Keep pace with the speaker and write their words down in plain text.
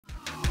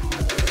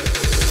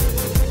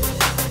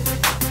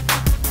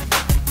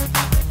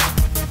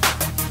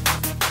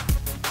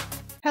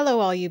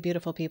all you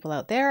beautiful people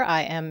out there.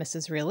 I am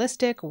Mrs.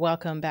 Realistic.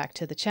 Welcome back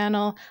to the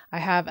channel. I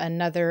have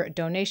another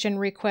donation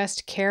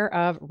request, care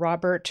of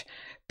Robert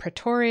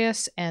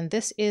Pretorius, and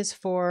this is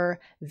for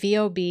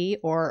VoB,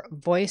 or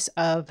Voice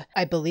of,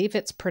 I believe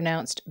it's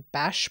pronounced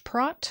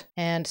Baceprot,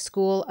 and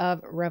School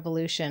of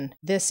Revolution.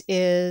 This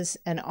is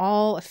an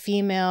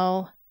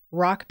all-female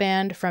rock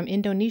band from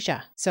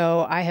Indonesia.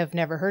 So I have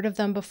never heard of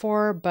them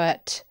before,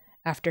 but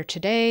after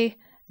today,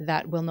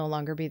 that will no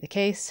longer be the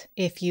case.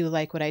 If you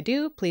like what I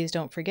do, please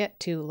don't forget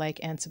to like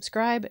and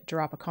subscribe,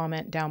 drop a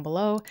comment down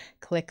below,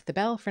 click the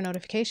bell for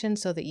notifications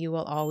so that you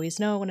will always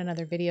know when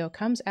another video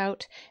comes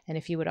out. And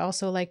if you would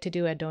also like to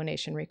do a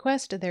donation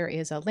request, there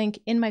is a link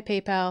in my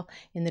PayPal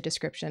in the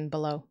description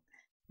below.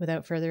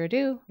 Without further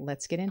ado,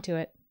 let's get into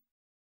it.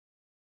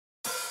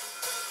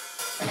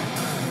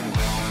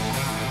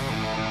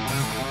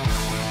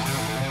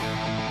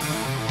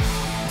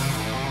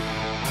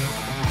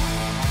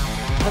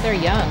 Oh, they're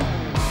young.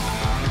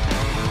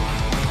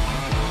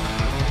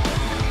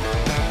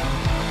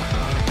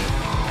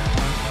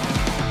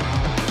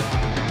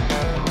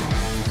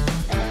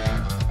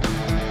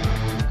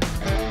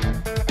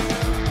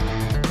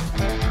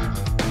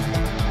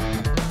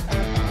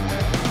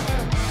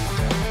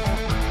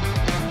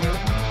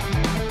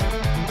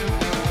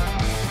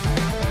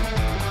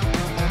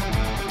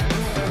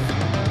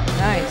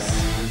 Nice.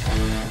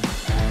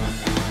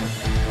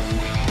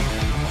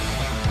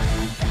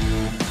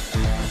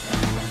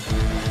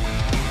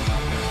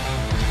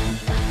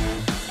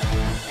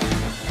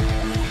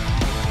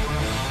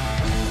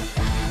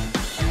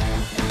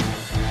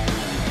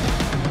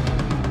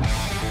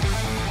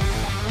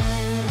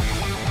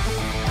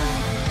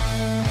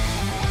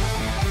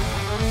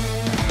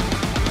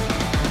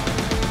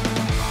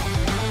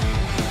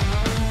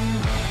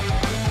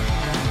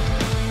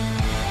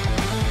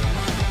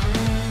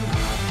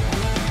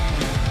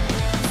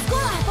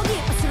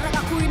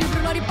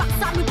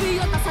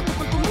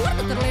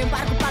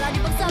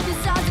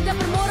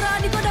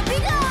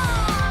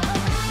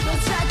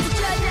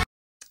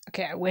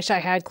 Okay, I wish I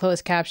had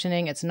closed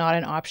captioning. It's not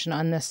an option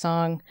on this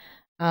song.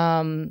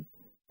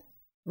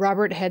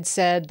 Robert had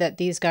said that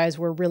these guys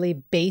were really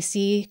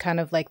bassy, kind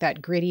of like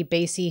that gritty,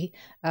 bassy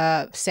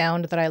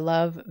sound that I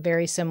love,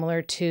 very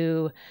similar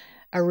to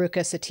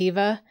Aruka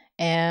Sativa,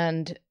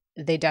 and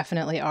they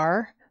definitely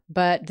are.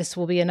 But this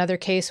will be another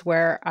case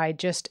where I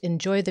just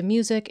enjoy the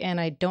music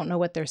and I don't know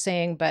what they're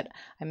saying, but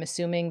I'm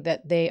assuming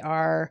that they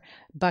are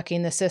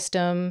bucking the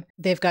system.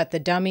 They've got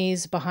the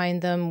dummies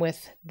behind them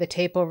with the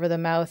tape over the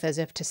mouth as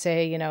if to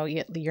say, you know,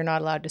 you're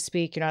not allowed to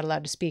speak, you're not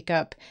allowed to speak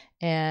up,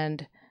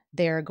 and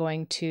they're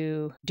going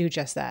to do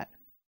just that.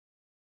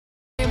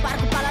 Oh.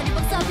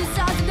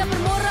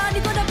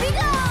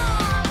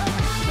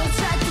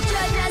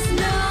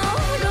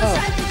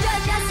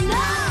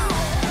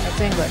 That's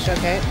English,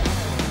 okay.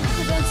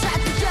 Don't try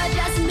to judge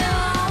us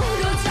now.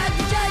 Don't try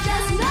to judge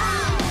us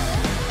now.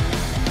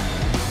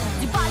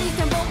 Di balik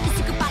tembok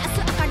isi kepala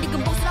seakan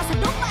digembok serasa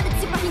domba dan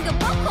simpah hingga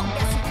bongkok.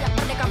 Ya setiap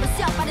merdeka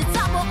bersiap pada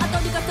sabok atau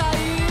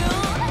dikatai.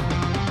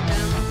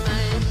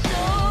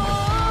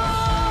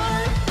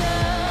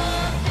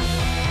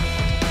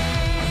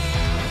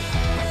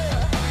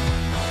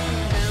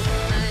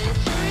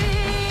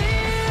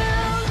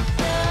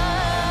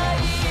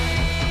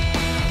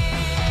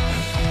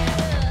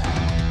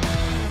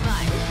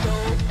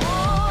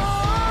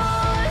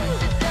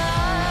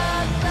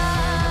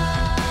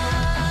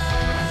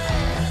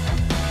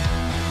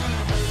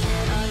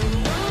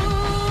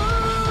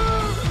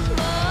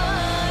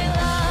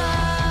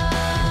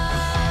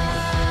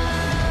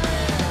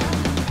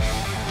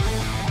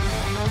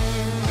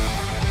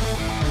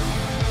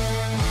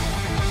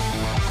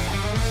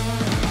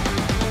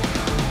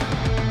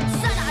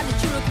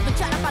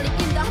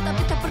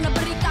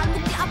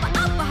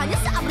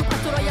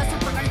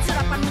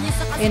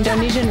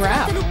 Indonesian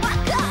rap.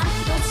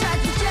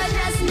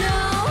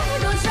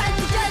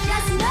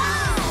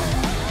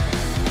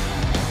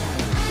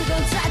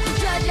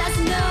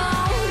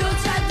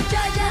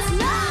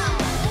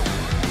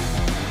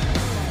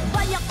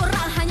 Banyak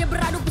orang hanya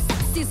beradu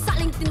bersaksi,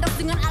 saling tindas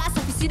dengan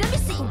alasan visi dan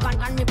misi.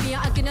 Umpankan mimpi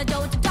yang akhirnya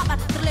jauh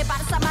tercapai, terlebar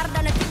samar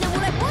dan akhirnya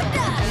mulai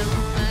pudar.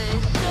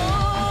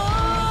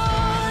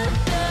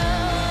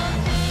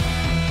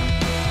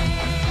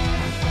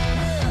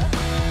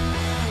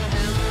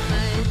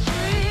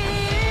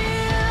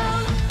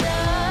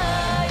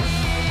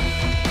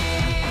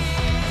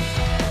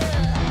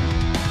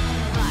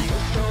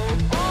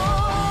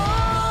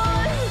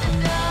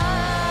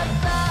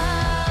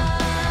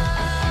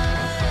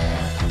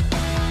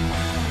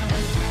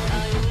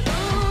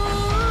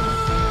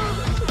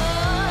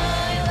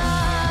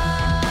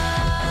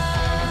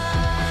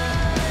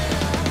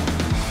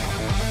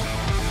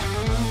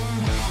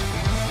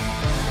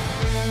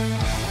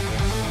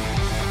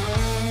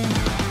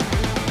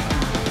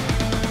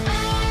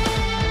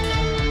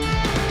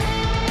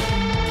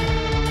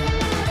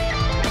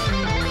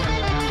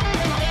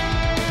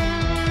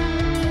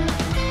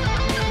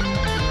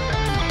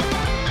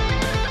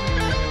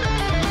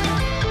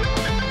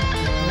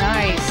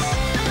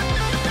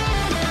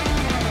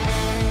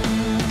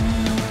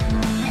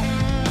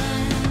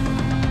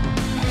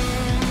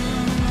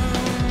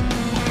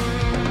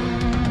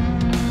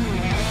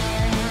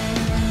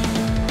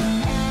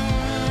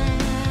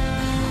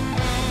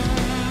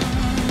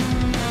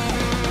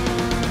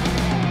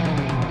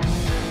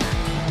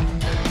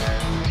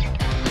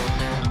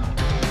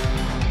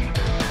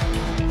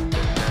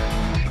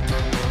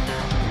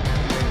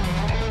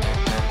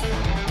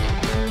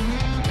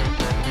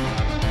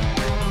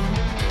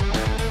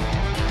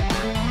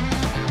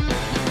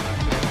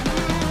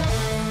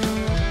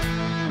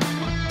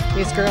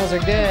 These girls are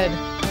good.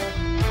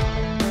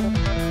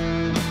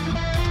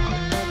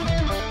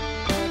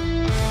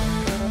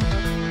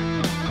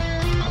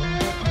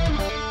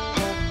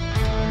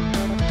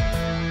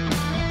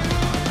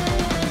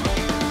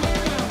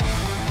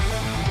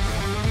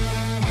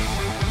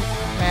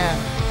 Man,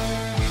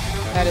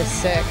 that is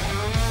sick.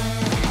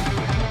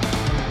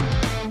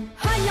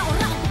 Hanya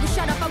orang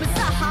berusia dapat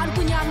bersahan,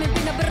 punya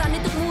mimpi dan berani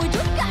untuk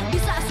mewujudkan.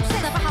 Bisa sukses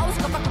tanpa haus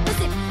kepada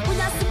prinsip,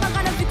 punya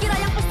semangat dan pikiran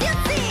yang pasti.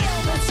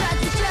 Don't try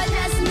to judge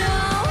us, no.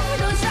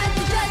 Don't try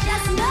to judge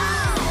us, no.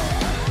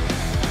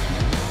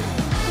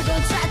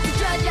 Don't try to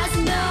judge us,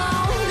 no.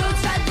 Don't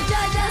try to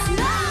judge us,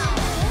 no.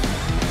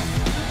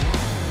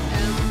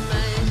 And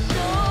my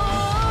soul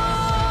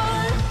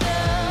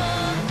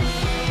tells me,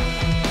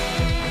 and my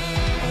dreams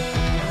die.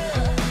 My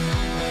soul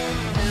on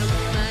the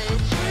dark side, and I lose my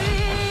life.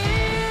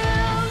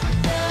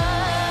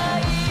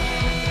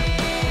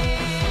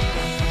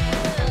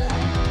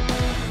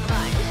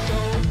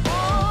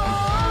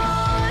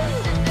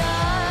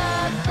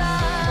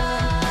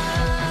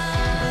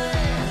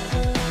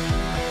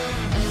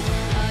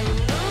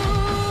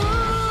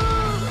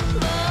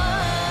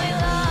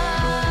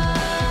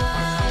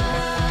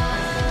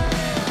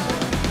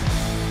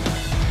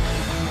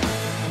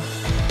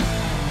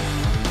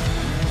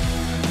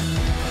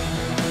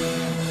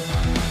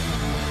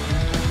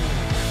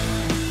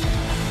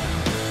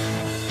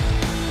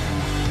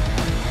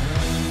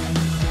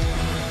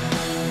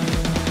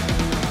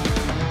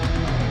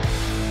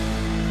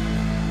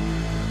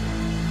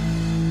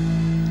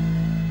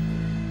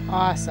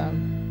 Awesome.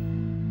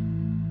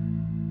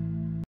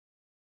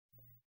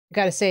 I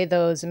gotta say,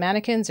 those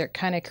mannequins are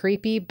kind of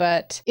creepy,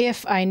 but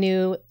if I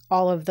knew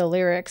all of the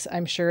lyrics,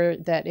 I'm sure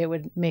that it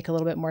would make a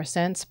little bit more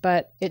sense.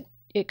 But it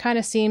kind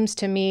of seems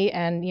to me,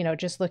 and you know,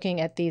 just looking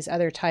at these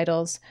other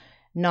titles,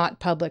 not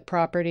public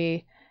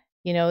property,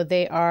 you know,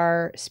 they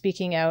are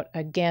speaking out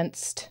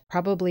against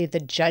probably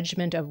the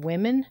judgment of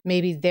women,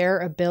 maybe their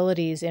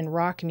abilities in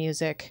rock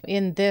music.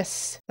 In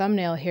this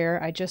thumbnail here,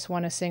 I just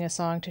want to sing a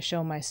song to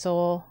show my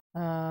soul.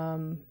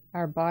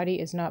 Our body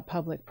is not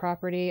public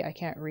property. I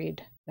can't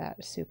read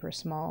that super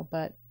small,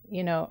 but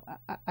you know,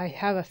 I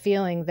have a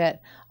feeling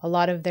that a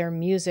lot of their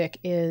music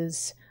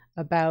is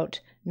about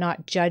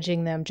not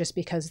judging them just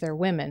because they're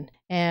women.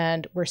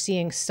 And we're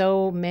seeing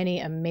so many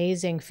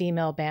amazing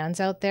female bands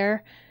out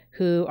there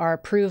who are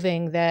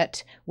proving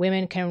that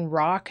women can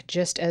rock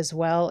just as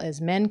well as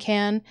men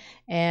can.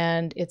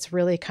 And it's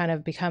really kind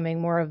of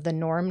becoming more of the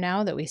norm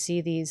now that we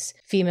see these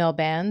female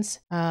bands,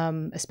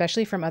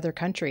 especially from other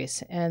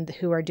countries, and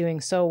who are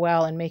doing so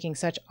well and making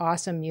such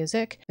awesome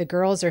music. The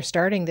girls are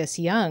starting this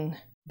young.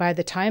 By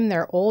the time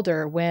they're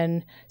older,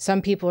 when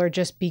some people are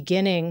just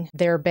beginning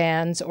their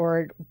bands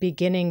or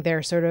beginning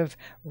their sort of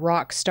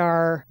rock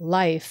star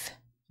life,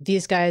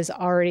 these guys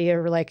already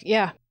are like,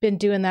 yeah, been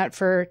doing that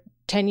for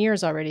 10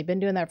 years already, been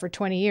doing that for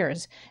 20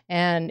 years.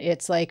 And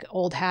it's like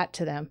old hat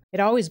to them. It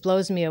always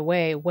blows me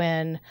away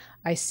when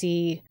I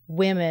see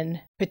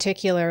women,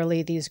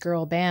 particularly these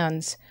girl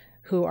bands,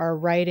 who are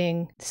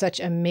writing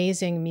such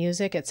amazing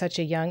music at such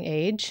a young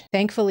age.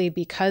 Thankfully,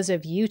 because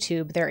of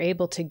YouTube, they're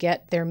able to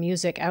get their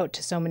music out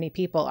to so many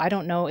people. I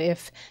don't know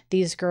if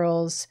these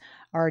girls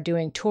are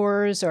doing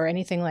tours or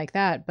anything like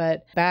that,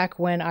 but back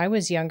when I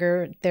was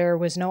younger, there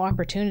was no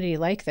opportunity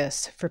like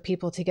this for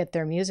people to get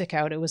their music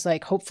out. It was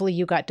like, hopefully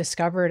you got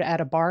discovered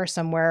at a bar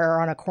somewhere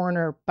or on a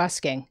corner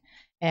busking.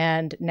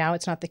 And now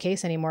it's not the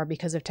case anymore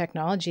because of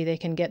technology. They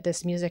can get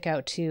this music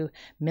out to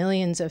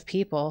millions of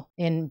people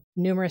in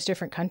numerous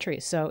different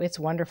countries. So it's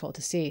wonderful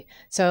to see.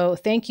 So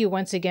thank you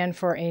once again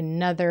for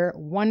another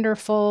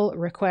wonderful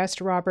request,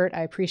 Robert.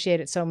 I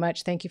appreciate it so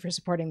much. Thank you for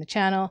supporting the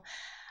channel.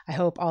 I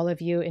hope all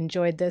of you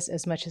enjoyed this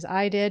as much as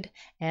I did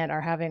and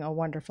are having a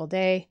wonderful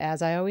day.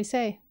 As I always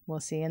say, we'll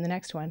see you in the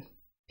next one.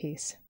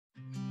 Peace.